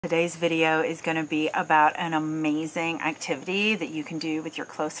Today's video is going to be about an amazing activity that you can do with your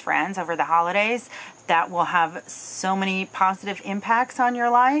close friends over the holidays that will have so many positive impacts on your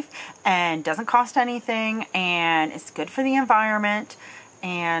life and doesn't cost anything and it's good for the environment.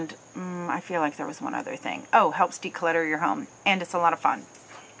 And I feel like there was one other thing. Oh, helps declutter your home, and it's a lot of fun.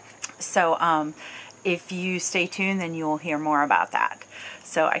 So if you stay tuned, then you'll hear more about that.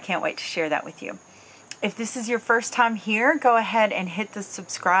 So I can't wait to share that with you. If this is your first time here, go ahead and hit the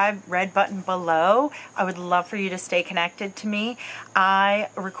subscribe red button below. I would love for you to stay connected to me. I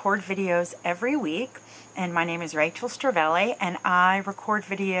record videos every week, and my name is Rachel Stravelli, and I record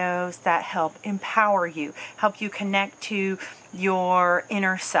videos that help empower you, help you connect to your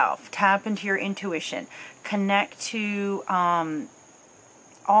inner self, tap into your intuition, connect to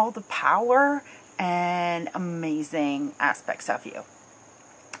all the power and amazing aspects of you.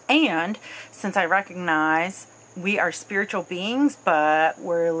 And since I recognize we are spiritual beings, but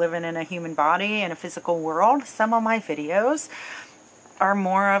we're living in a human body in a physical world, some of my videos are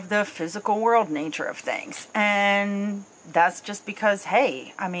more of the physical world nature of things. And that's just because,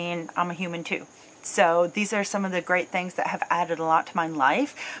 hey, I mean, I'm a human too. So these are some of the great things that have added a lot to my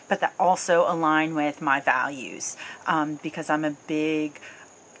life, but that also align with my values, because I'm a big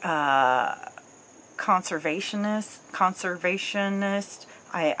conservationist.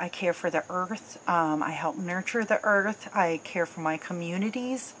 I care for the earth. I help nurture the earth. I care for my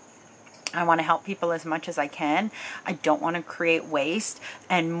communities. I want to help people as much as I can. I don't want to create waste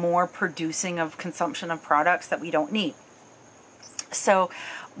and more producing of consumption of products that we don't need. So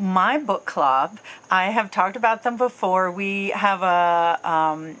my book club, I have talked about them before. We have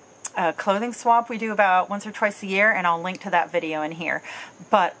a clothing swap we do about once or twice a year, and I'll link to that video in here.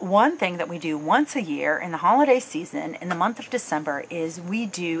 But one thing that we do once a year in the holiday season in the month of December is we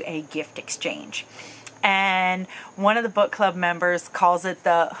do a gift exchange. And one of the book club members calls it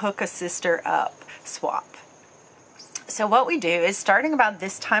the Hook a Sister Up swap. So what we do is, starting about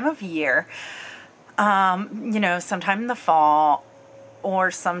this time of year, sometime in the fall,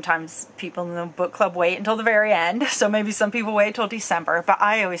 or sometimes people in the book club wait until the very end. So maybe some people wait till December, but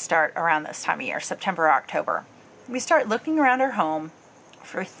I always start around this time of year, September, October. We start looking around our home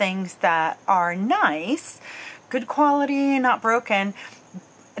for things that are nice, good quality, not broken,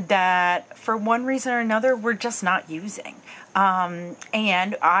 that for one reason or another we're just not using.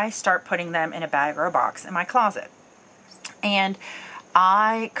 And I start putting them in a bag or a box in my closet. And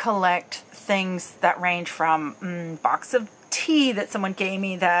I collect things that range from box of tea that someone gave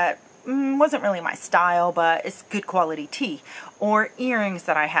me that wasn't really my style, but it's good quality tea, or earrings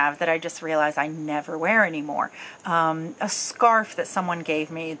that I have that I just realized I never wear anymore, a scarf that someone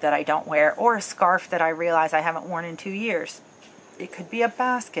gave me that I don't wear, or a scarf that I realize I haven't worn in 2 years. It could be a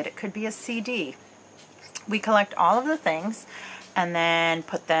basket, it could be a CD. We collect all of the things and then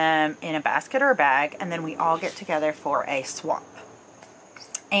put them in a basket or a bag, and then we all get together for a swap.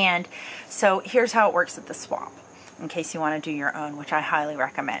 And so here's how it works at the swap, in case you want to do your own, which I highly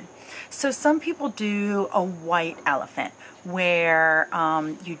recommend. So some people do a white elephant, where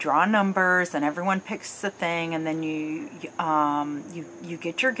you draw numbers and everyone picks a thing, and then you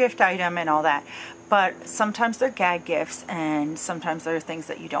get your gift item and all that. But sometimes they're gag gifts, and sometimes they're things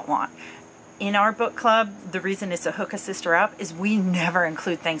that you don't want. In our book club, the reason it's a Hook a Sister Up is we never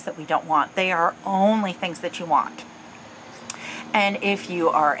include things that we don't want. They are only things that you want. And if you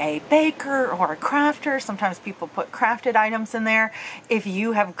are a baker or a crafter, sometimes people put crafted items in there. If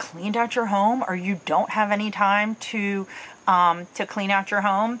you have cleaned out your home, or you don't have any time to clean out your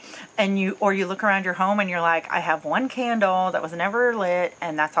home, and you look around your home and you're like, I have one candle that was never lit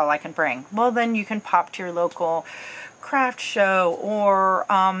and that's all I can bring. Well, then you can pop to your local craft show or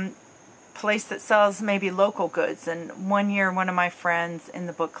place that sells maybe local goods. And one year, one of my friends in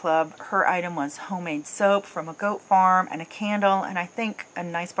the book club, her item was homemade soap from a goat farm, and a candle, and I think a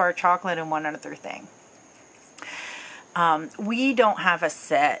nice bar of chocolate and one other thing. We don't have a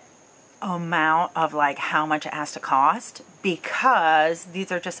set amount of like how much it has to cost, because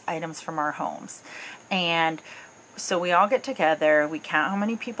these are just items from our homes. And so we all get together, we count how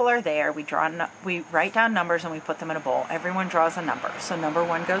many people are there, we write down numbers and we put them in a bowl. Everyone draws a number. So number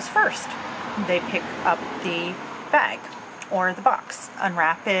 1 goes first. They pick up the bag or the box,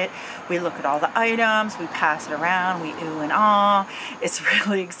 unwrap it, we look at all the items, we pass it around, we ooh and ah. It's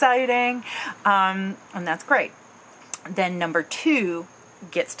really exciting, and that's great. Then number 2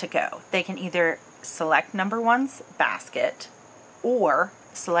 gets to go. They can either select number 1's basket or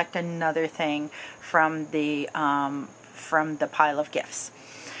select another thing from the pile of gifts.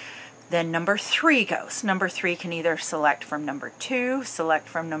 Then number 3 goes. Number 3 can either select from number 2, select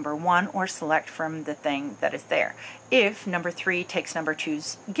from number 1, or select from the thing that is there. If number 3 takes number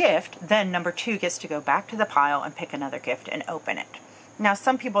 2's gift, then number 2 gets to go back to the pile and pick another gift and open it. Now,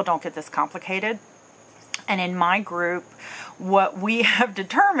 some people don't get this complicated. And in my group, what we have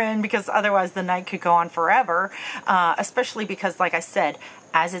determined, because otherwise the night could go on forever, especially because, like I said,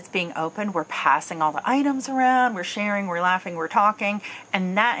 as it's being opened, we're passing all the items around, we're sharing, we're laughing, we're talking,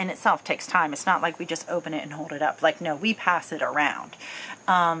 and that in itself takes time. It's not like we just open it and hold it up. Like, no, we pass it around.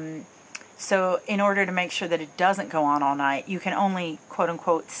 So in order to make sure that it doesn't go on all night, you can only, quote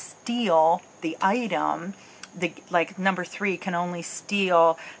unquote, steal the item. Like number 3 can only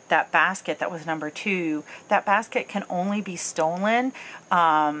steal that basket that was number 2. That basket can only be stolen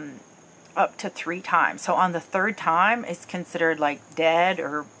up to 3 times. So on the 3rd time, it's considered like dead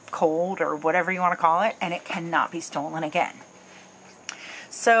or cold or whatever you want to call it, and it cannot be stolen again.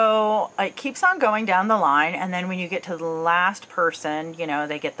 So it keeps on going down the line, and then when you get to the last person, you know,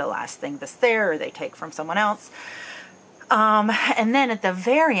 they get the last thing that's there, or they take from someone else. And then at the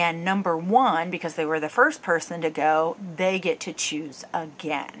very end, number 1, because they were the first person to go, they get to choose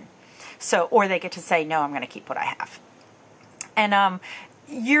again. So, or they get to say, no, I'm going to keep what I have. And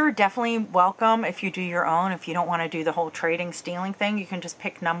you're definitely welcome if you do your own. If you don't want to do the whole trading, stealing thing, you can just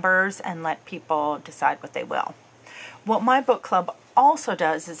pick numbers and let people decide what they will. What my book club also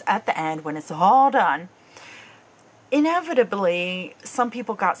does is at the end, when it's all done, inevitably, some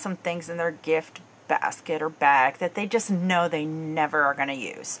people got some things in their gift basket or bag that they just know they never are going to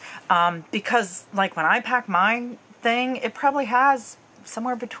use. Because like when I pack my thing, it probably has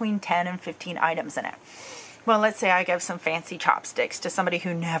somewhere between 10 and 15 items in it. Well, let's say I give some fancy chopsticks to somebody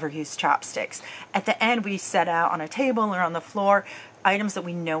who never used chopsticks. At the end, we set out on a table or on the floor items that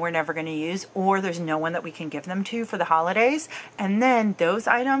we know we're never going to use, or there's no one that we can give them to for the holidays. And then those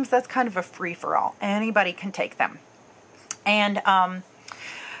items, that's kind of a free-for-all. Anybody can take them. And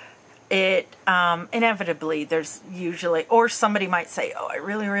inevitably there's usually, or somebody might say, oh, I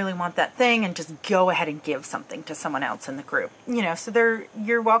really, really want that thing, and just go ahead and give something to someone else in the group. You know, so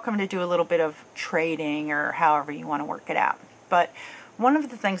you're welcome to do a little bit of trading or however you want to work it out. But one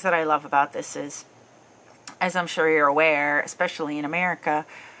of the things that I love about this is, as I'm sure you're aware, especially in America,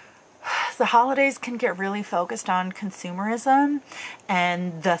 the holidays can get really focused on consumerism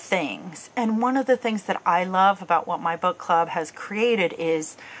and the things. And one of the things that I love about what my book club has created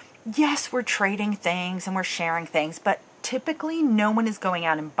is, yes, we're trading things and we're sharing things, but typically no one is going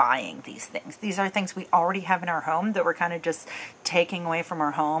out and buying these things. These are things we already have in our home that we're kind of just taking away from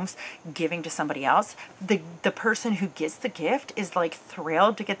our homes, giving to somebody else. The person who gets the gift is like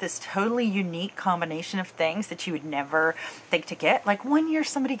thrilled to get this totally unique combination of things that you would never think to get. Like one year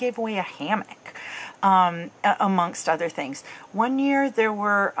somebody gave away a hammock, amongst other things. One year there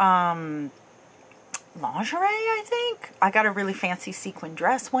were lingerie, I think. I got a really fancy sequin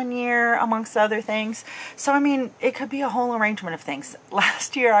dress one year, amongst other things. So, I mean, it could be a whole arrangement of things.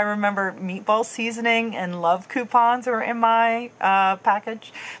 Last year, I remember meatball seasoning and love coupons were in my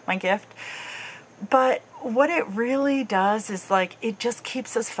package, my gift. But what it really does is, like, it just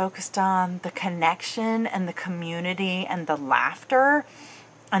keeps us focused on the connection and the community and the laughter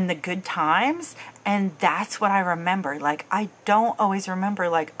and the good times. And that's what I remember. Like, I don't always remember,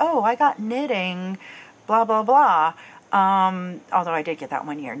 like, oh, I got knitting, blah, blah, blah. Although I did get that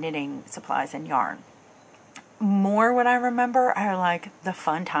one year, knitting supplies and yarn. More what I remember are like the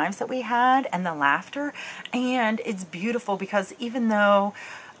fun times that we had and the laughter. And it's beautiful because even though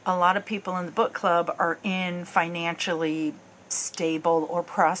a lot of people in the book club are in financially stable or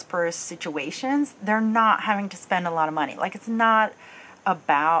prosperous situations, they're not having to spend a lot of money. Like, it's not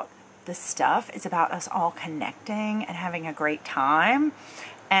about the stuff, it's about us all connecting and having a great time,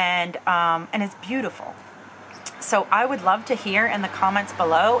 and it's beautiful. So I would love to hear in the comments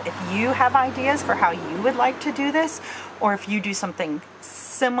below if you have ideas for how you would like to do this, or if you do something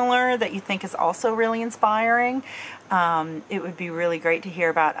similar that you think is also really inspiring. It would be really great to hear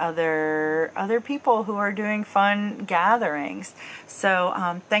about other people who are doing fun gatherings.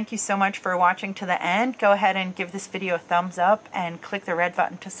 So thank you so much for watching to the end. Go ahead and give this video a thumbs up and click the red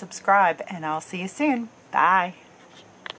button to subscribe, and I'll see you soon. Bye.